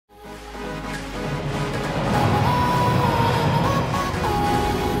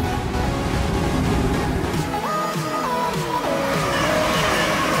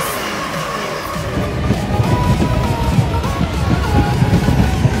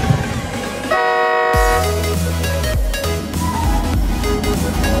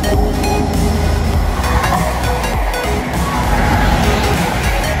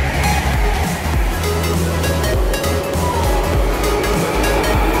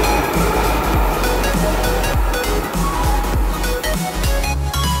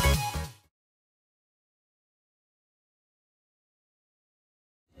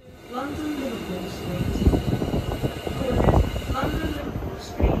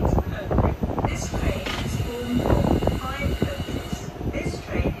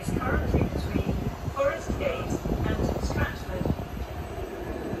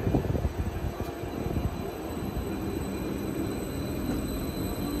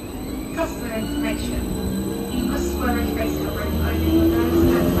Customer information. You must wear a face covering over your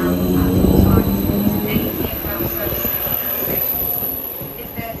nose and mouth at all times to any TFL service station. If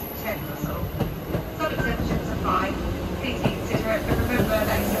there's attendance of. Some exemptions apply. Please consider it, but remember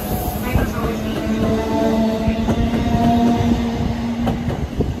that exemptions may not always be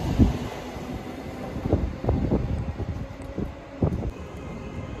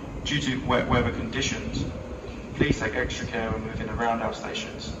Due to wet weather conditions, please take extra care when moving around our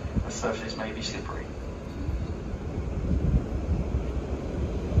stations, as surfaces may be slippery.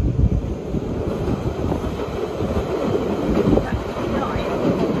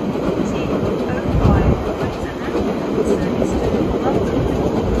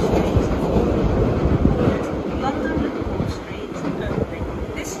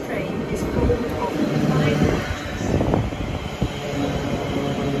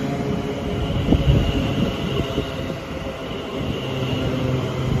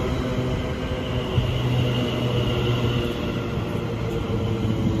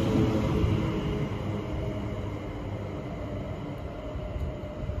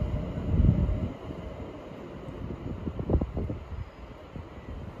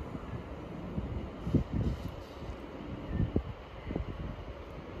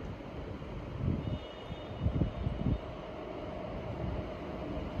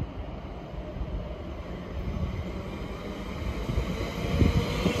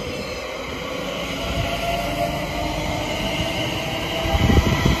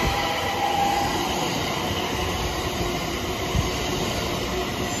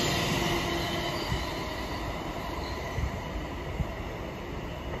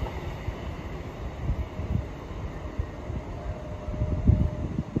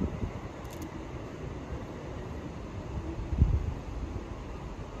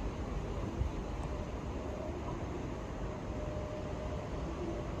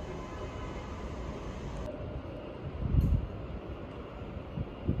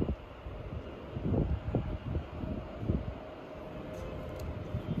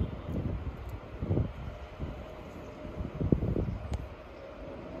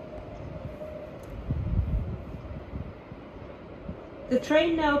 The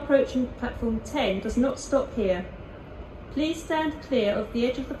train now approaching platform 10 does not stop here. Please stand clear of the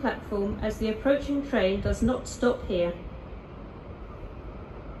edge of the platform as the approaching train does not stop here.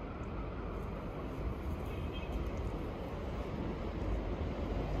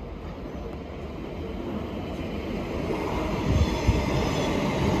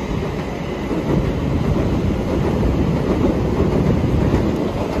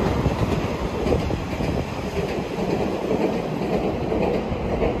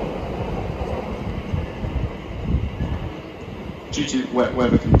 Due to wet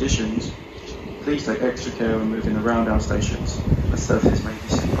weather conditions, please take extra care when moving around our stations, as surfaces may be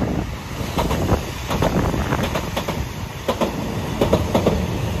slippery.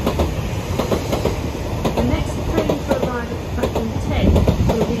 The next train to arrive at platform 10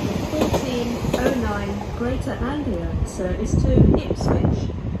 will be the 1409 Greater Anglia service to Ipswich,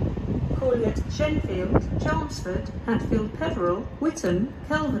 calling at Shenfield, Chelmsford, Hatfield Peveril, Witham,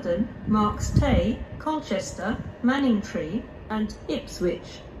 Kelvedon, Marks Tay, Colchester, Manningtree and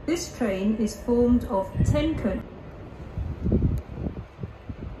Ipswich. This train is formed of 10 coaches.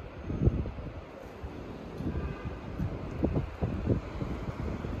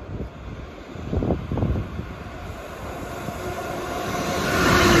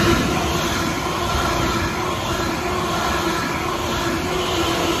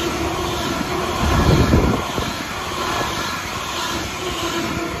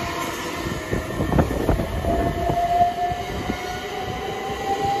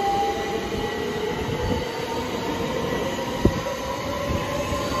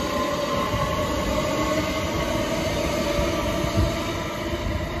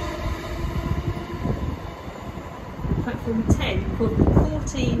 Platform 10 for the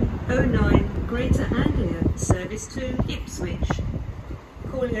 1409 Greater Anglia service to Ipswich,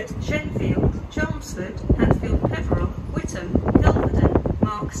 calling at Shenfield, Chelmsford, Hatfield Peveril, Witham, Kelvedon,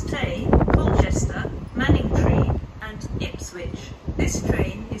 Marks Tay, Colchester, Manningtree and Ipswich. This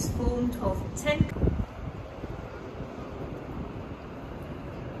train is formed of 10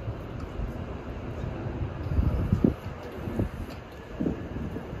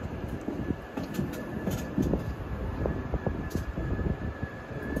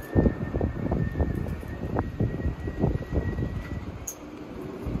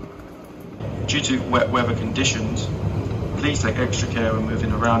 Due to wet weather conditions, please take extra care when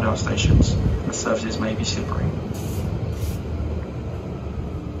moving around our stations, as surfaces may be slippery.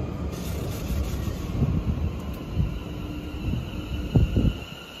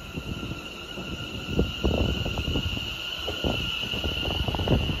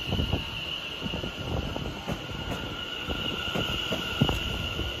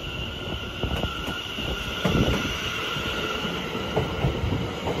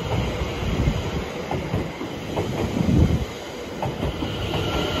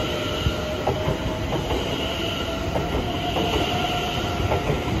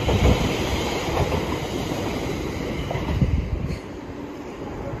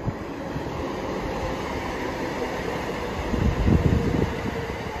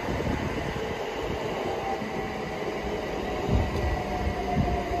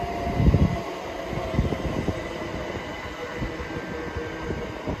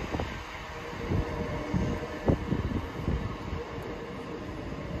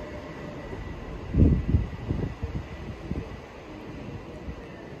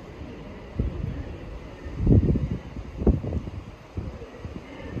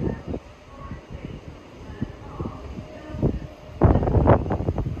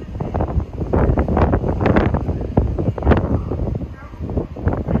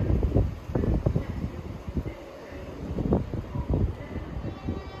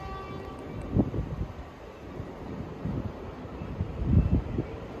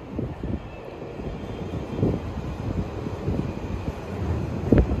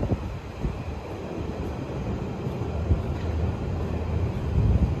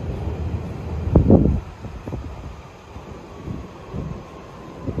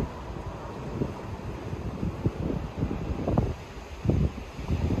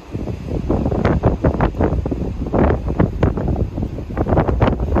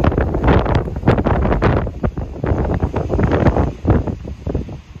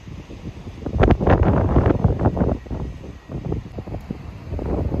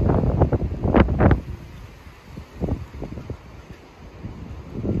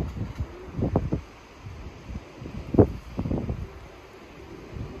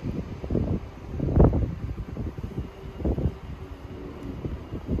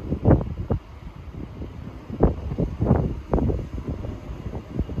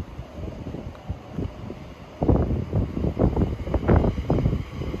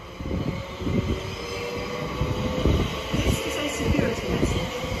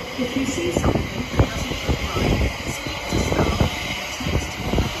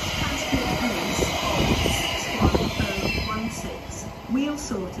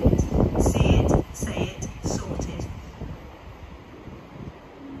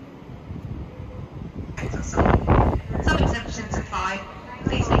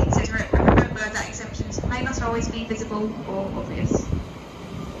 may not always be visible or obvious.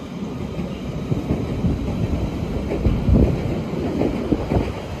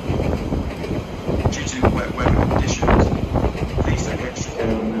 Due to wet weather conditions, please take extra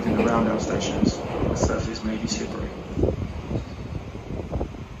care when moving around our stations, as surfaces may be slippery.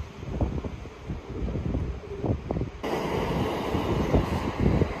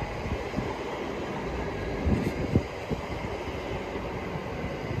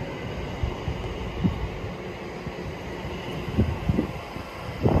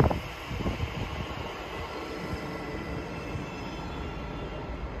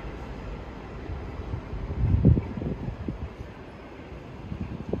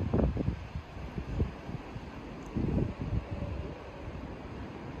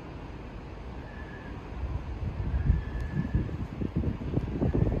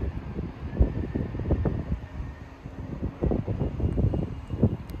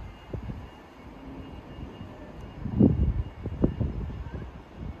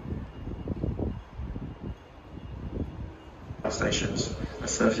 Stations, as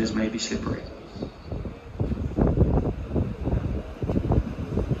surfaces may be slippery.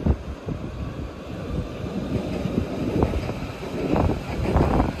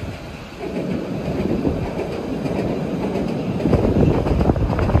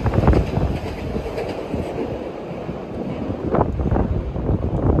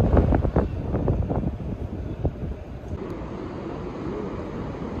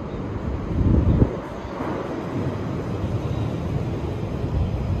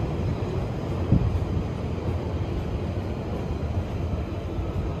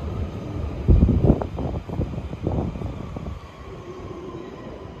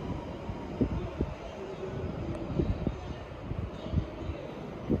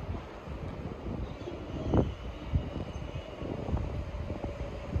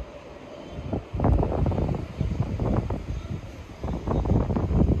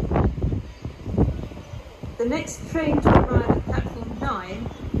 The next train to arrive at platform 9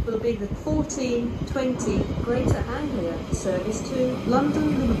 will be the 1420 Greater Anglia service to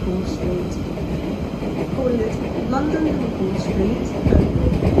London Liverpool Street. Calling it London Liverpool Street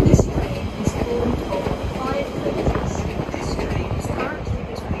only. This train is formed of 5 coaches. This train is currently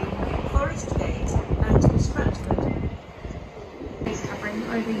between Forest Gate and Stratford. Face covering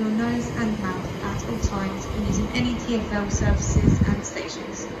over your nose and mouth at all times when using any TFL services and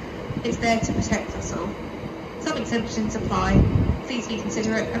stations. It's there to protect us all. Some exemptions apply. Please be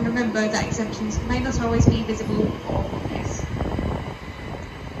considerate and remember that exemptions may not always be visible or obvious.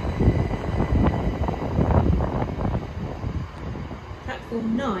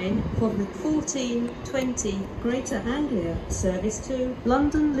 Platform 9 for the 1420 Greater Anglia service to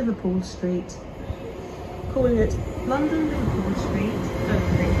London Liverpool Street. Calling it London Liverpool Street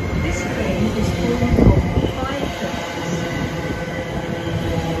only. This train is formed of 5 coaches.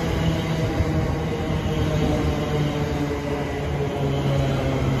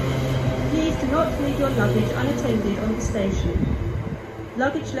 Please do not leave your luggage unattended on the station.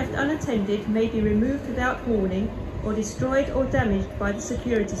 Luggage left unattended may be removed without warning or destroyed or damaged by the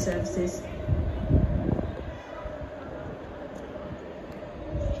security services.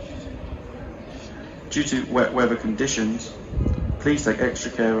 Due to wet weather conditions, please take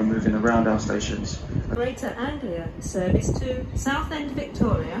extra care when moving around our stations. Greater Anglia service to Southend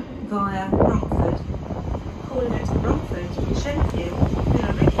Victoria via Romford. Calling at Romford, Shenfield,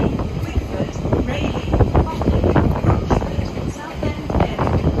 Billericay, Wickford, Railay, Hockley, Broxbourne, Southend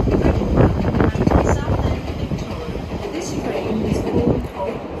Airport, Overground and Southend Victoria. This train is formed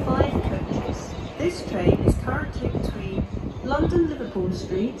of 5 coaches. This train is currently between London Liverpool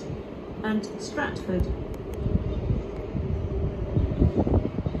Street and Stratford.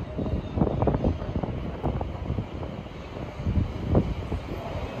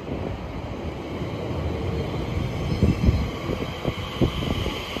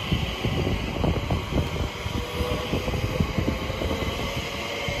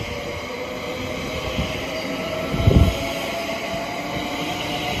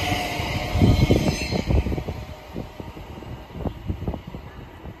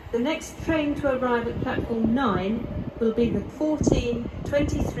 The next train to arrive at platform 9 will be the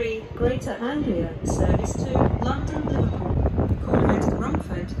 1423 Greater Anglia service to London Liverpool. Calling at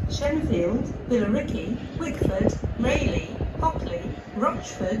Romford, Shenfield, Billericay, Wickford, Railay, Hockley,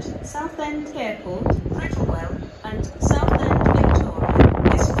 Rochford, Southend Airport, Brittlewell and Southend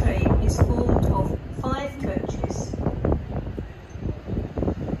Victoria. This train is formed of 5 coaches.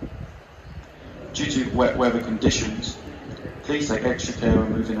 Due to wet weather conditions, please take extra care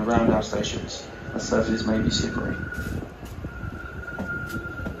when moving around our stations, as surfaces may be slippery.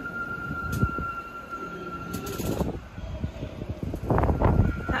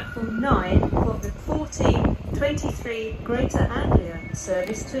 9 for the 1423 Greater Anglia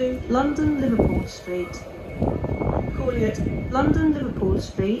service to London Liverpool Street. Calling at London Liverpool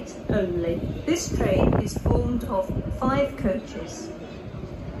Street only. This train is formed of 5 coaches.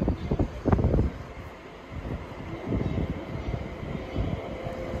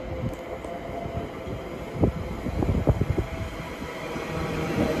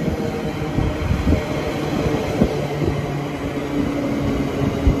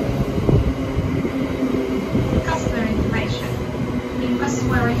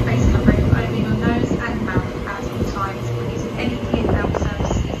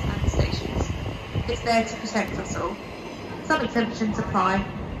 There to protect us all. Some exemptions apply.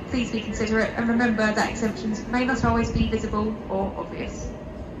 Please be considerate and remember that exemptions may not always be visible or obvious.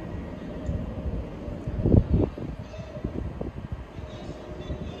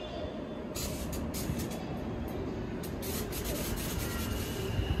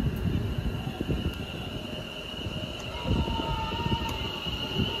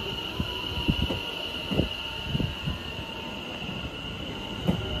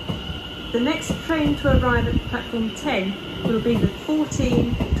 The next train to arrive at platform 10 will be the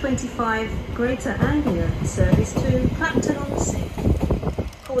 1425 Greater Anglia service to Clapton-on-Sea.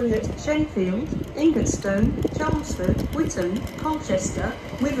 Calling at Shenfield, Ingatstone, Chelmsford, Whitton, Colchester,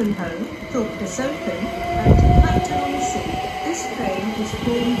 Wivenhoe, Thorpe-le-Soken and Clapton-on-Sea. This train is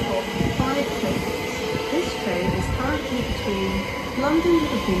formed of 5 coaches. This train is currently between London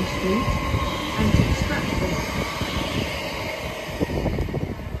Liverpool Street and Stratford.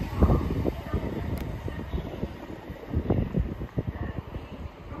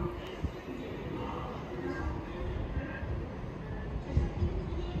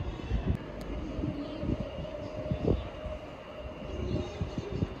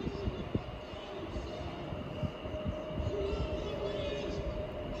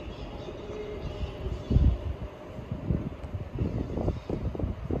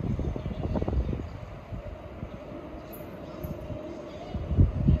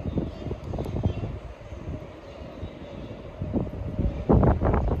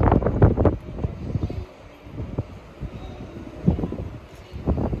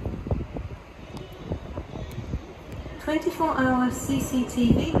 24-hour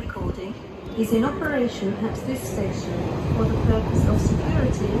CCTV recording is in operation at this station for the purpose of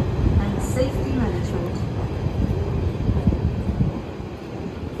security and safety management.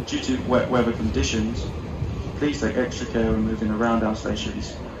 Due to wet weather conditions, please take extra care when moving around our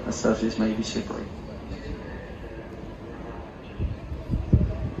stations, as surfaces may be slippery.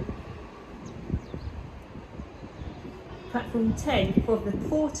 Platform 10 for the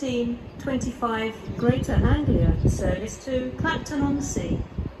 1425 Greater Anglia service to Clapton-on-Sea.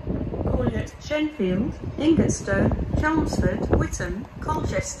 Calling at Shenfield, Ingatstone, Chelmsford, Whitton,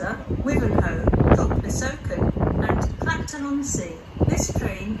 Colchester, Wivenhoe, Thorpe-le-Soken and Clapton-on-Sea. This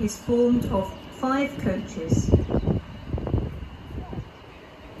train is formed of 5 coaches.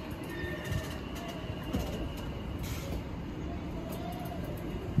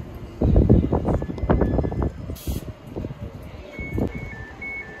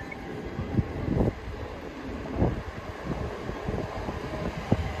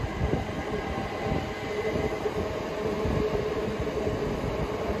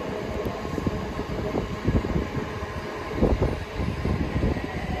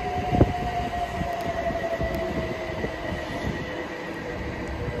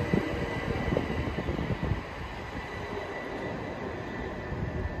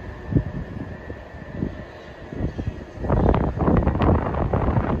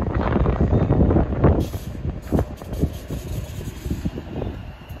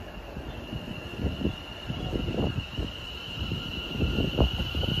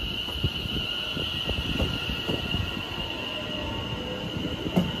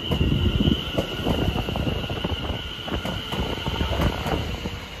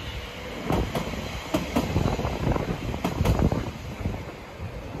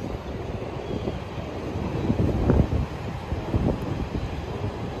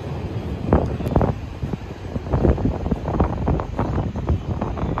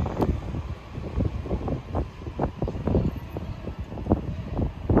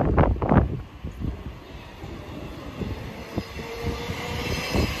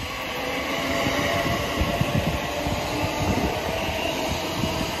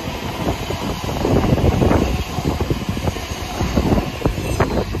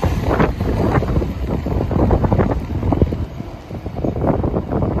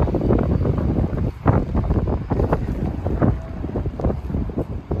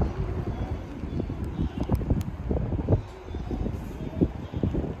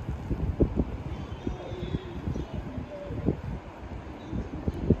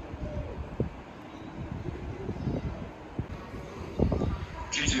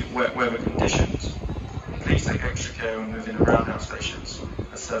 to wet weather conditions, please take extra care when moving around our stations,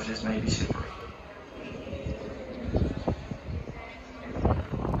 as surfaces may be slippery.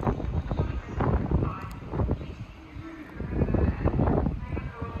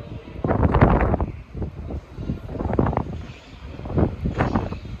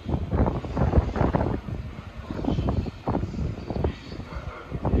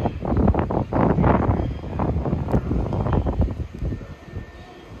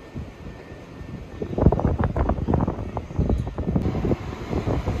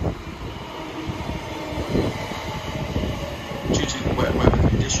 Due to the wet weather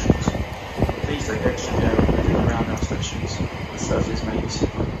conditions, please take extra care when moving around our stations, as surfaces may be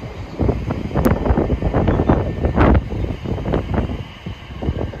slippery.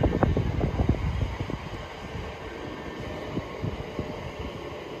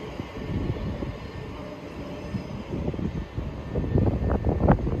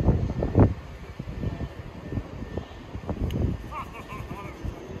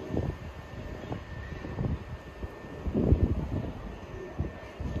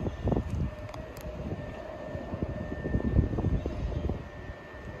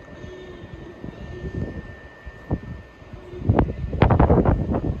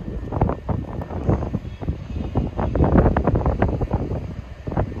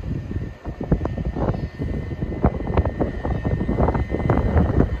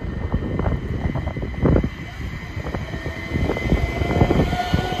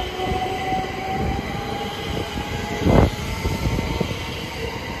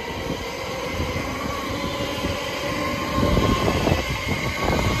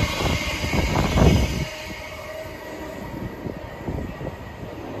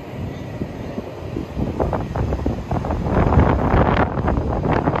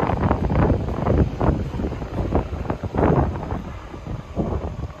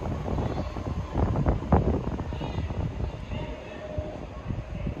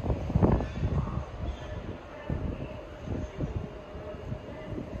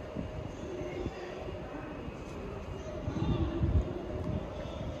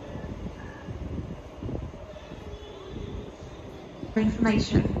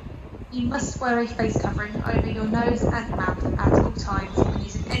 Information. You must wear a face covering over your nose and mouth at all times when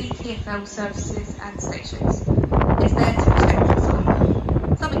using any TFL services and stations. It's there to protect us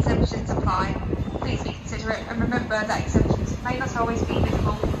all. Some exemptions apply. Please be considerate and remember that exemptions may not always be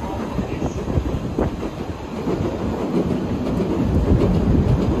visible or obvious.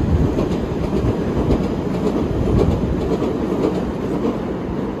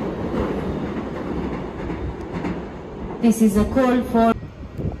 This is a call for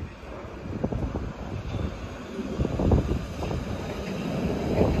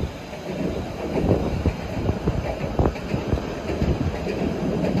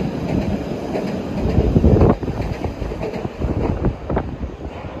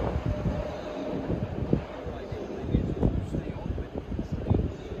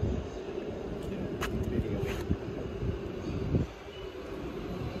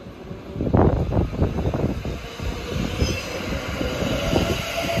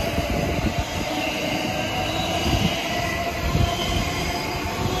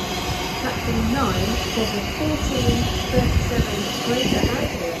for the 1437 Greater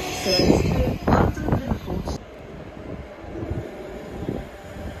Anglia service to London Liverpool.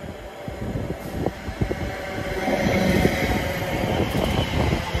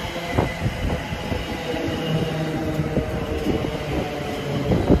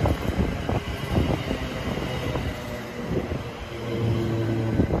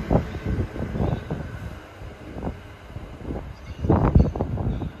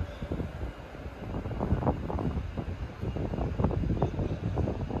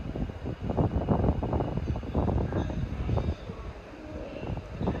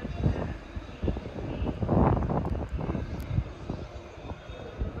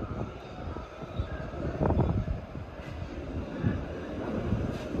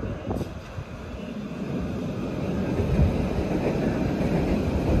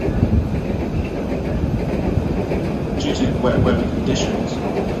 Due to wet weather conditions,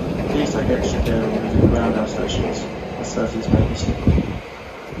 please take extra care when moving around our stations, as surfaces may be slippery.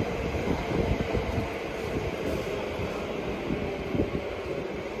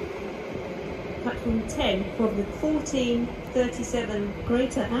 Platform 10 for the 1437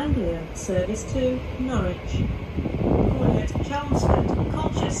 Greater Anglia service to Norwich. Calling at Chelmsford,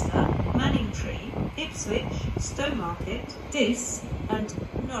 Colchester, Manningtree, Ipswich, Stowmarket, Diss and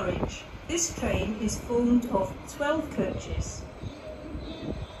Norwich. This train is formed of 12 coaches.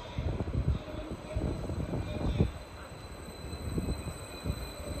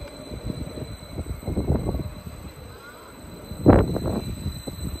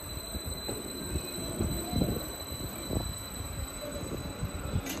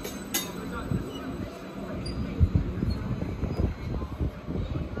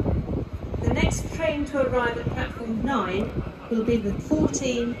 The next train to arrive at platform 9 will be the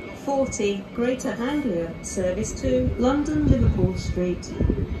 1440 Greater Anglia service to London Liverpool Street.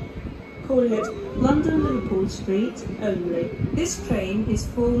 Calling it London Liverpool Street only. This train is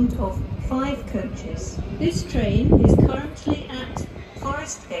formed of 5 coaches. This train is currently at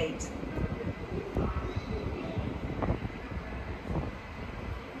Forest Gate.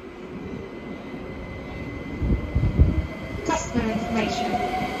 Customer information.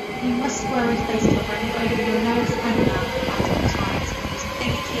 You must wear a face covering over your nose and mouth at all times and use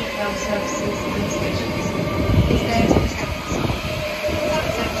any TFL services and stations. Is there to protect yourself. Some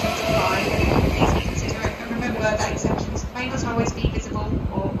exemptions apply. Please be considerate and remember that exemptions may not always be visible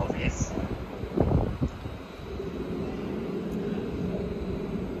or obvious.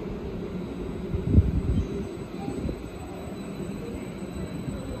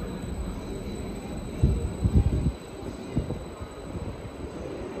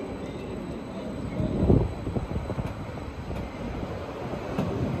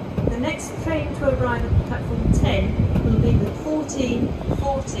 The next train to arrive at platform 10 will be the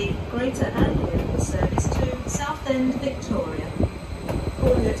 1440 Greater Anglia service to Southend, Victoria.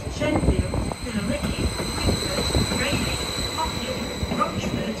 Calling at Shenfield, Billericay, Whitford, Railay, Hockley,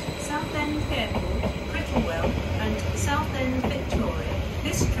 Rochford, Southend Airport, Prittlewell and Southend, Victoria.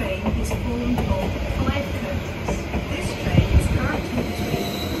 This train is formed of 5 coaches. This train is currently between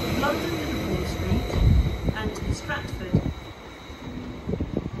London Liverpool Street and Stratford.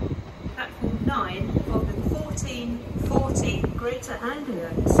 Platform 9 of the 1440 Greater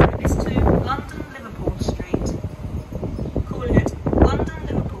Anglia service to London Liverpool Street. Calling it London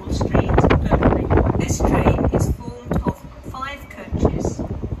Liverpool Street only. This train is formed of 5 coaches.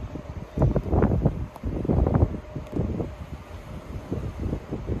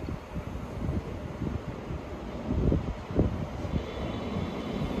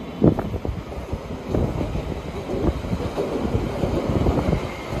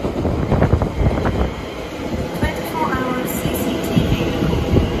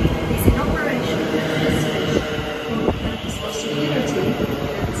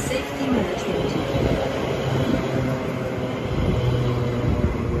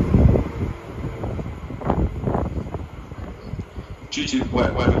 Due to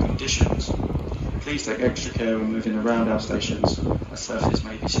wet weather conditions, please take extra care when moving around our stations, as surfaces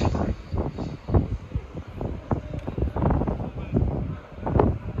may be slippery.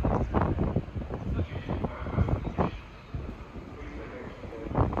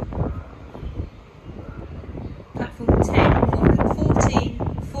 Platform 10 of the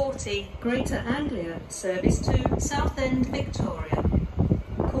 1440 Greater Anglia service to Southend, Victoria.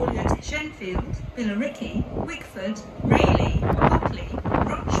 Calling at Shenfield, Billericay, Wickford, Railay, Hockley,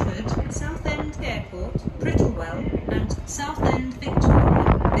 Rochford, Southend Airport, Prittlewell and Southend,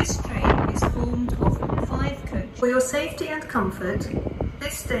 Victoria. This train is formed of 5 coaches. For your safety and comfort,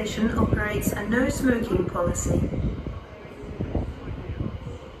 this station operates a no smoking policy.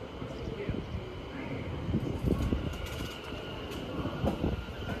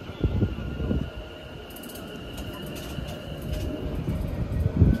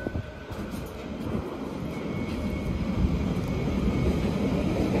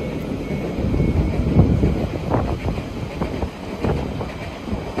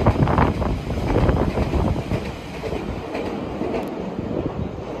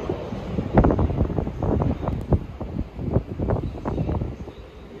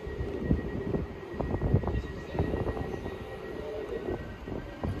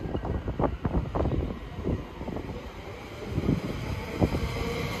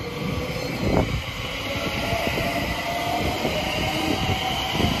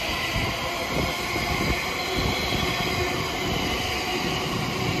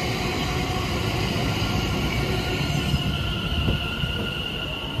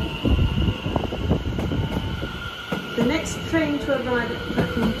 The next train to arrive at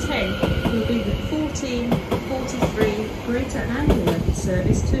platform 10 will be the 1443 Greater Anglia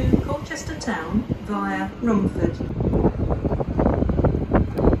service to Colchester Town via Romford.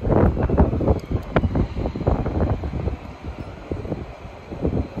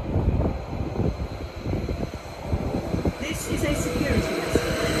 This is a security message.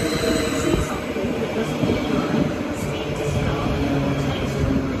 If you see something that doesn't look right, speak to staff or text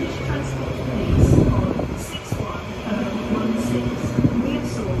from the British Transport Police on 6116. We have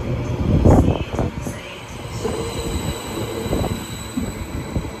sorted. See it, say it, sort it.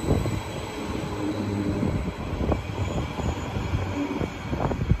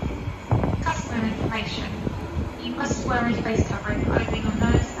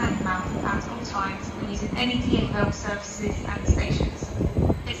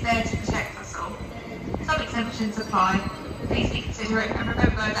 exemptions apply. Please be considerate and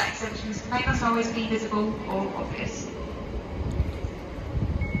remember that exemptions may not always be visible or obvious.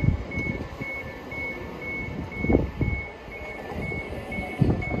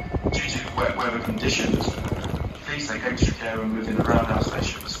 Due to wet weather conditions, please take extra care when moving around our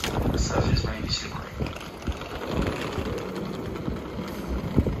stations, as surfaces may be slippery.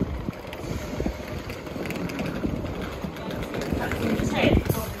 Platform 10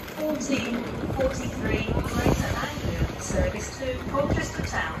 of 1443 Greater Anglia service to Colchester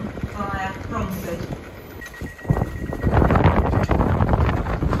Town via Romford.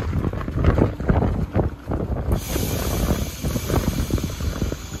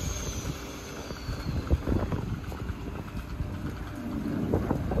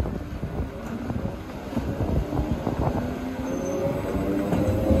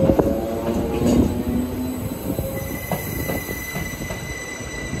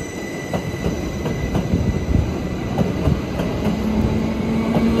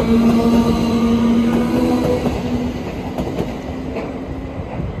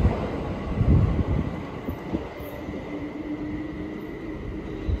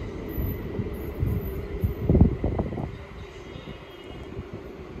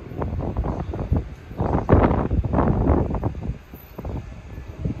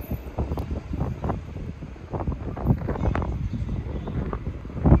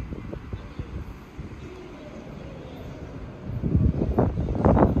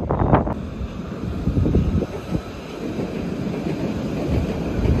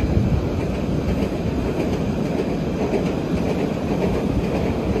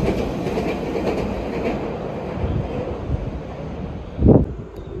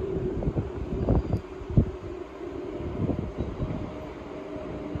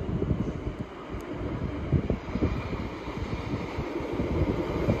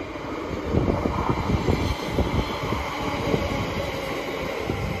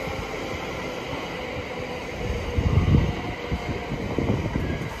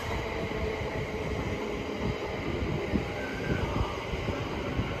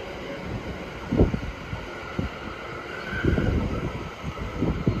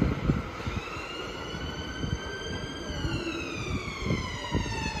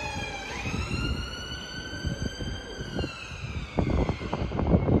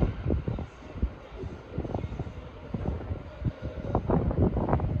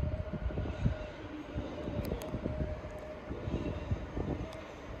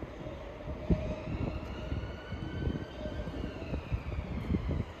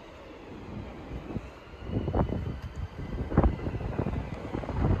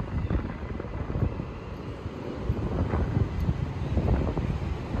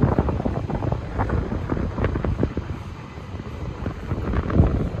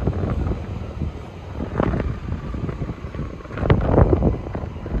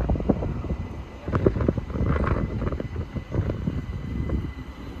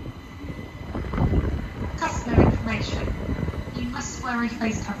 wearing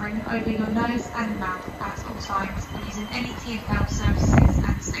face covering over your nose and mouth at all times and using any TFL services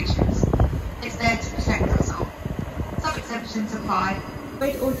and stations. It's there to protect us all. Some exemptions apply.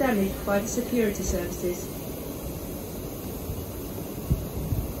 Destroyed or damaged by the security services.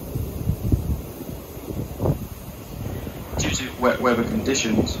 Due to wet weather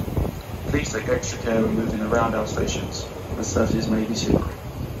conditions, please take extra care when moving around our stations, as surfaces may be slippery.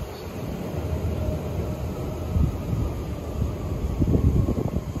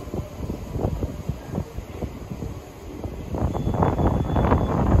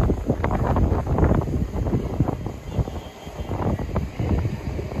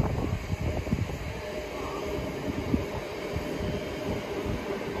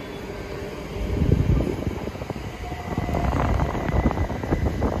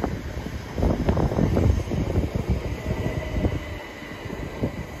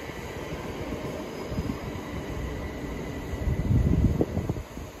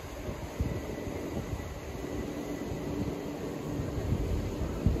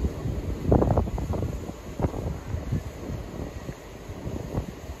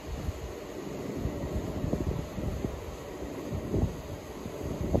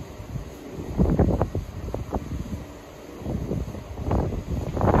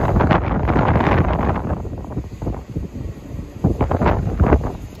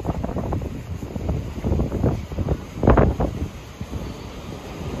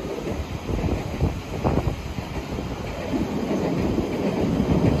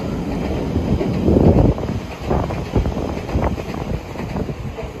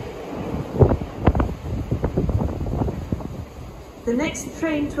 The next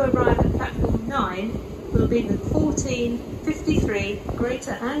train to arrive at platform 9 will be the 1453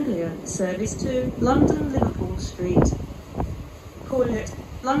 Greater Anglia service to London Liverpool Street. Calling it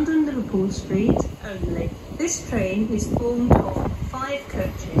London Liverpool Street only. This train is formed of 5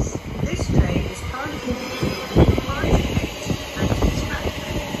 coaches. This train is currently between Forest Gate and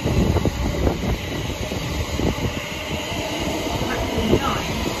Stratford. Platform 9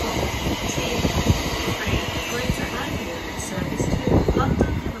 of T3 Greater Anglia service to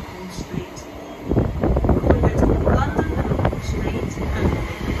London Liverpool Street. Calling it London Liverpool Street only.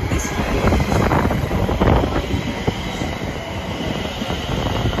 This train is formed of 5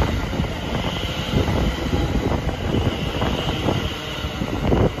 coaches.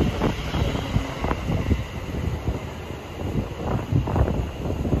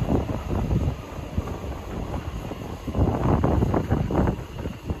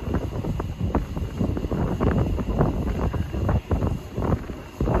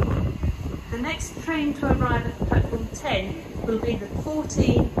 The next train to arrive at platform 10 will be the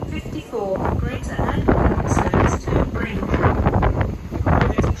 1454 Greater Anglia service to Braintree.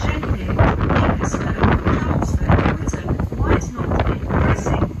 Call it Shenfield, Ingerstone, Chelmsford, Whitton, White Northgate,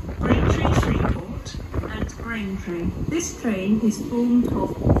 Cressing, Braintree Shreveport and Braintree. This train is formed of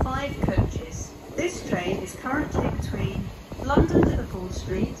 5 coaches. This train is currently between London Liverpool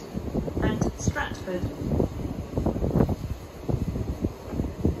Street and Stratford.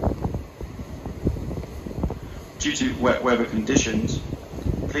 Due to wet weather conditions,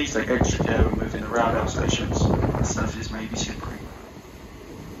 please take extra care when moving around our stations, as surfaces may be slippery.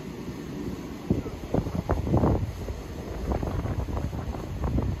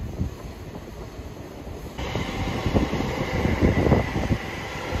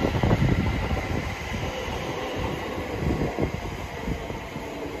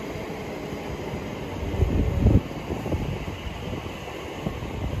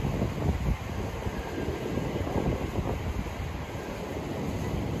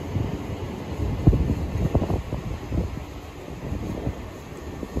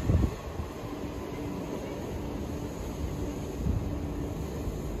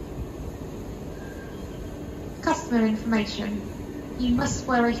 Customer information. You must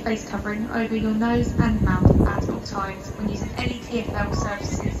wear a face covering over your nose and mouth at all times when using any TFL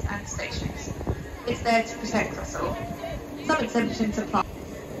services and stations. It's there to protect us all. Some exemptions apply.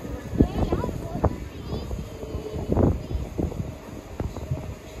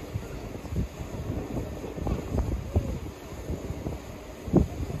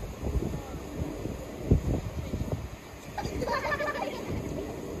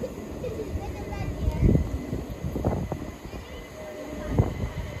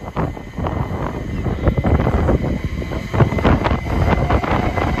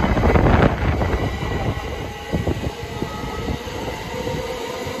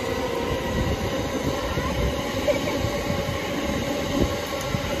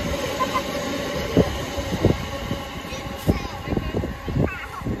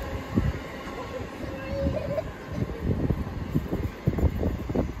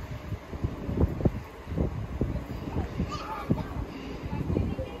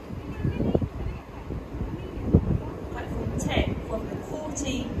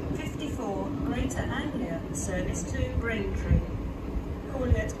 service to Braintree.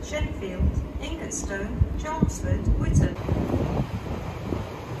 Calling at Shenfield, Ingerstone, Chelmsford, Whitton.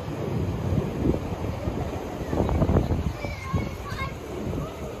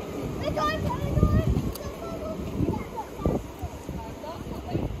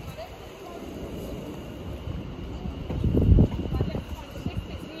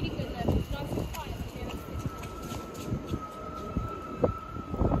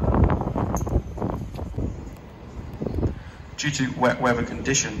 Due to wet weather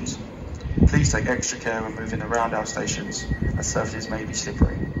conditions, please take extra care when moving around our stations, as surfaces may be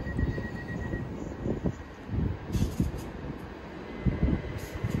slippery.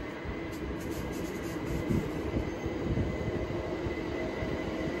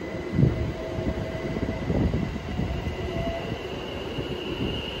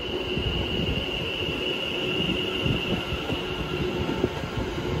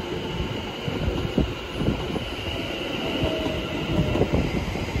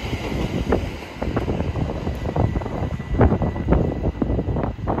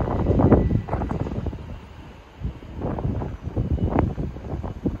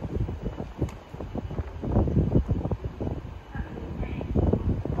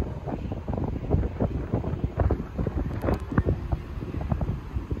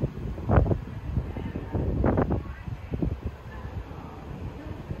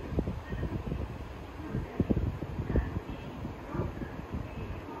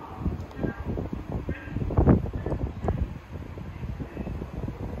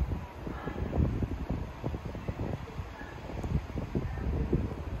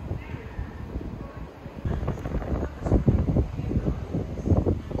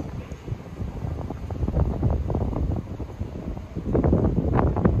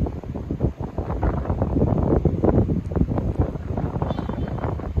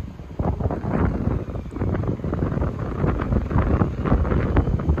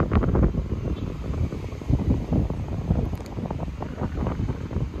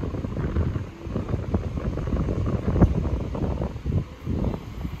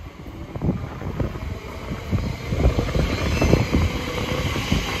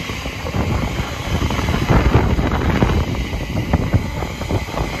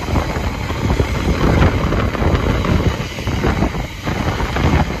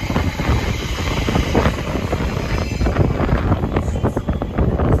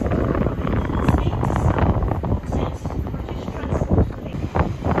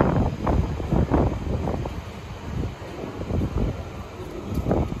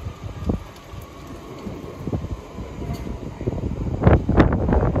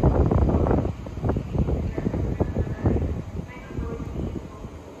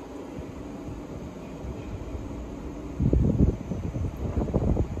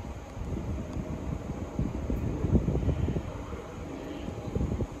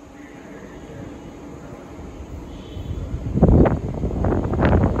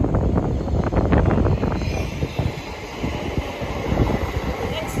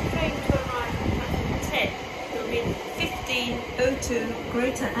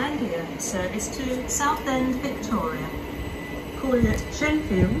 Anglia service to Southend, Victoria, calling at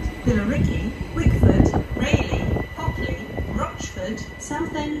Shenfield, Billericay, Wickford, Rayleigh, Popley, Rochford,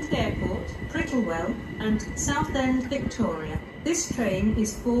 Southend Airport, Prittlewell and Southend, Victoria. This train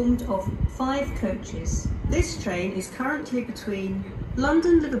is formed of 5 coaches. This train is currently between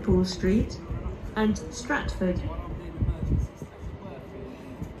London Liverpool Street and Stratford.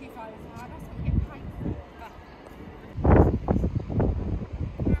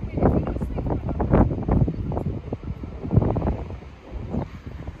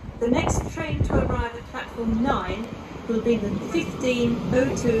 The next train to arrive at platform 9 will be the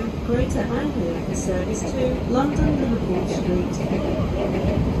 1502 Greater Anglia service to London Liverpool Street.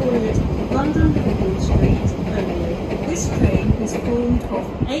 Call it London Liverpool Street only. This train is formed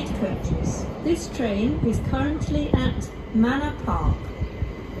of 8 coaches. This train is currently at Manor Park.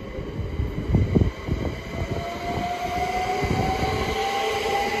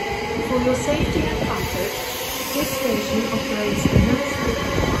 For your safety and comfort, this station operates the no-slip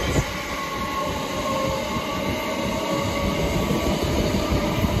policy.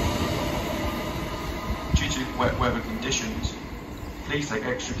 Due to wet weather conditions, please take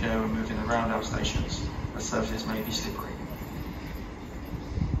extra care when moving around our stations, as surfaces may be slippery.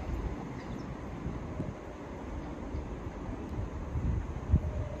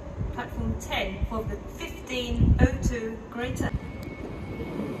 Platform 10 for the 1502 Greater.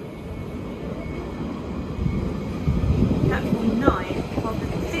 Platform 9 of the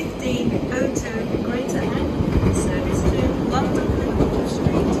 1502 Greater Anglia service to London Liverpool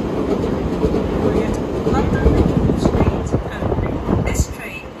Street. London Liverpool Street only. This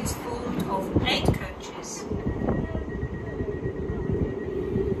train is formed of 8 coaches.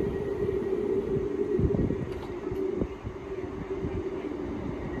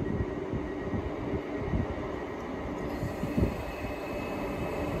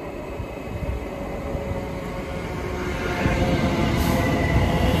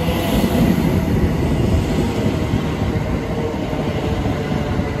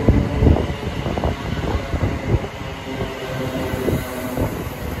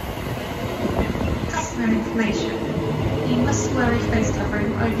 Information. You must wear a face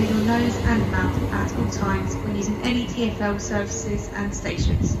covering over your nose and mouth at all times when using any TFL services and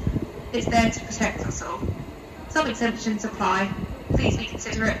stations. It's there to protect us all. Some exemptions apply. Please be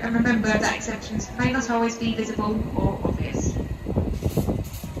considerate and remember that exemptions may not always be visible or obvious.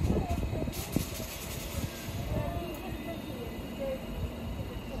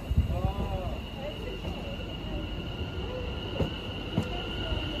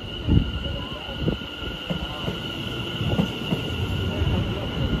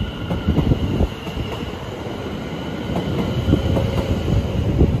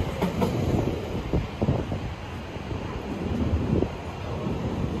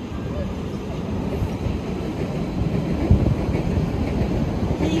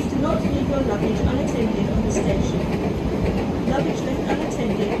 Luggage unattended on the station. Luggage left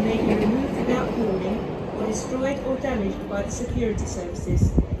unattended may be removed without warning or destroyed or damaged by the security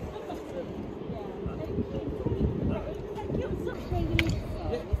services.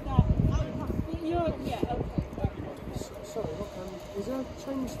 Sorry, is there a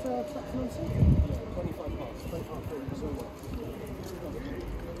change to platform 2? 25 past, 25 minutes.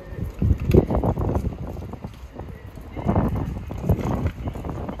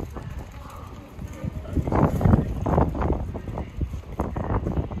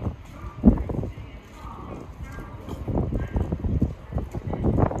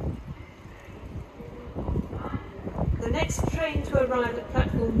 The next train to arrive at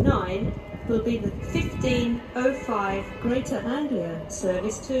platform 9 will be the 1505 Greater Anglia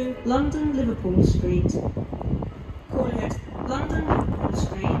service to London Liverpool Street. Calling it London Liverpool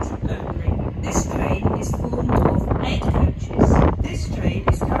Street only. This train is formed of 8 coaches. This train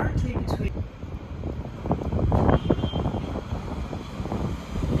is currently between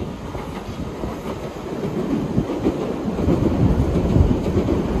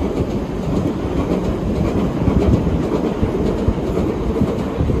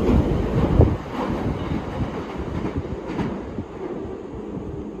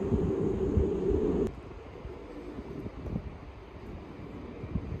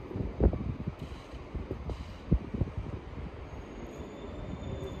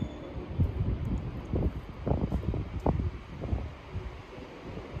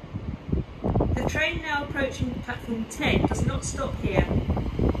The train now approaching platform 10 does not stop here.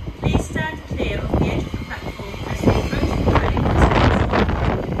 Please stand clear of the edge of the platform as the approaching train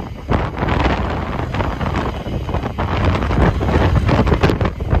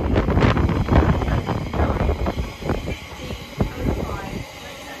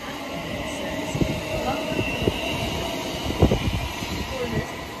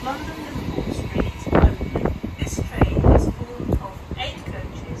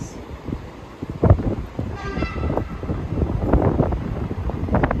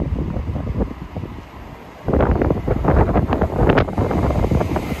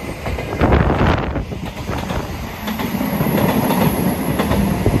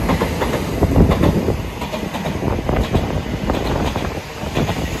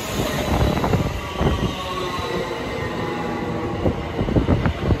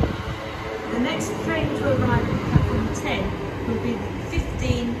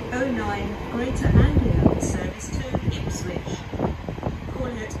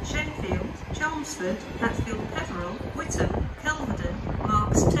at Shenfield, Chelmsford, Hatfield Peveril, Whittam, Kelvedon,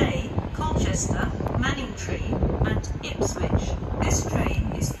 Marks Tay, Colchester, Manningtree and Ipswich. This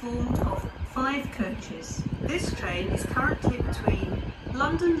train is formed of 5 coaches. This train is currently between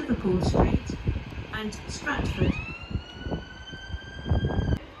London Liverpool Street and Stratford.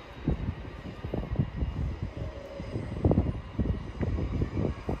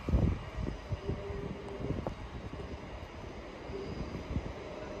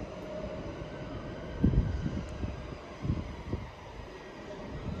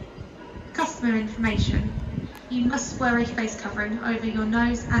 Customer information. You must wear a face covering over your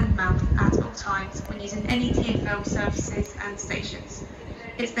nose and mouth at all times when using any TFL services and stations.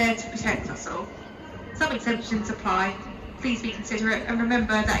 It's there to protect us all. Some exemptions apply. Please be considerate and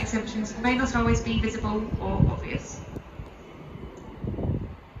remember that exemptions may not always be visible or obvious.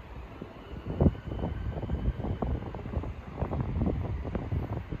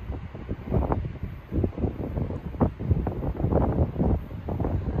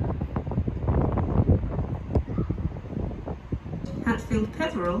 Hatfield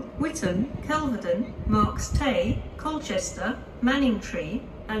Peveril, Whittam, Kelvedon, Marks Tay, Colchester, Manningtree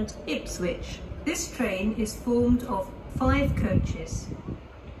and Ipswich. This train is formed of 5 coaches.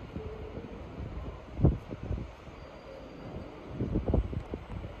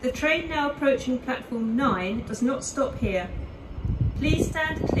 The train now approaching platform 9 does not stop here. Please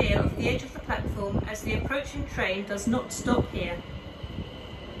stand clear of the edge of the platform as the approaching train does not stop here.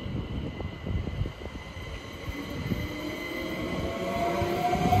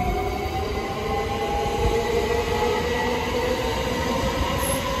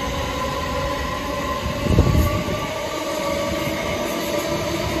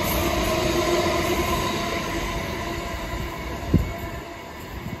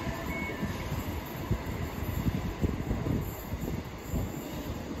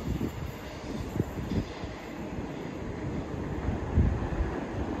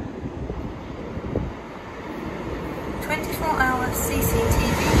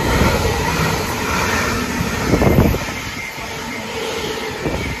 CCTV.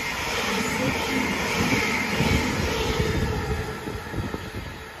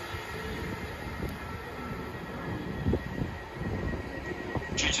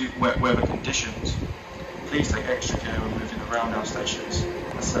 Due to wet weather conditions, please take extra care when moving around our stations,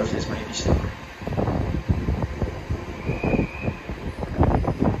 as services may be slippery.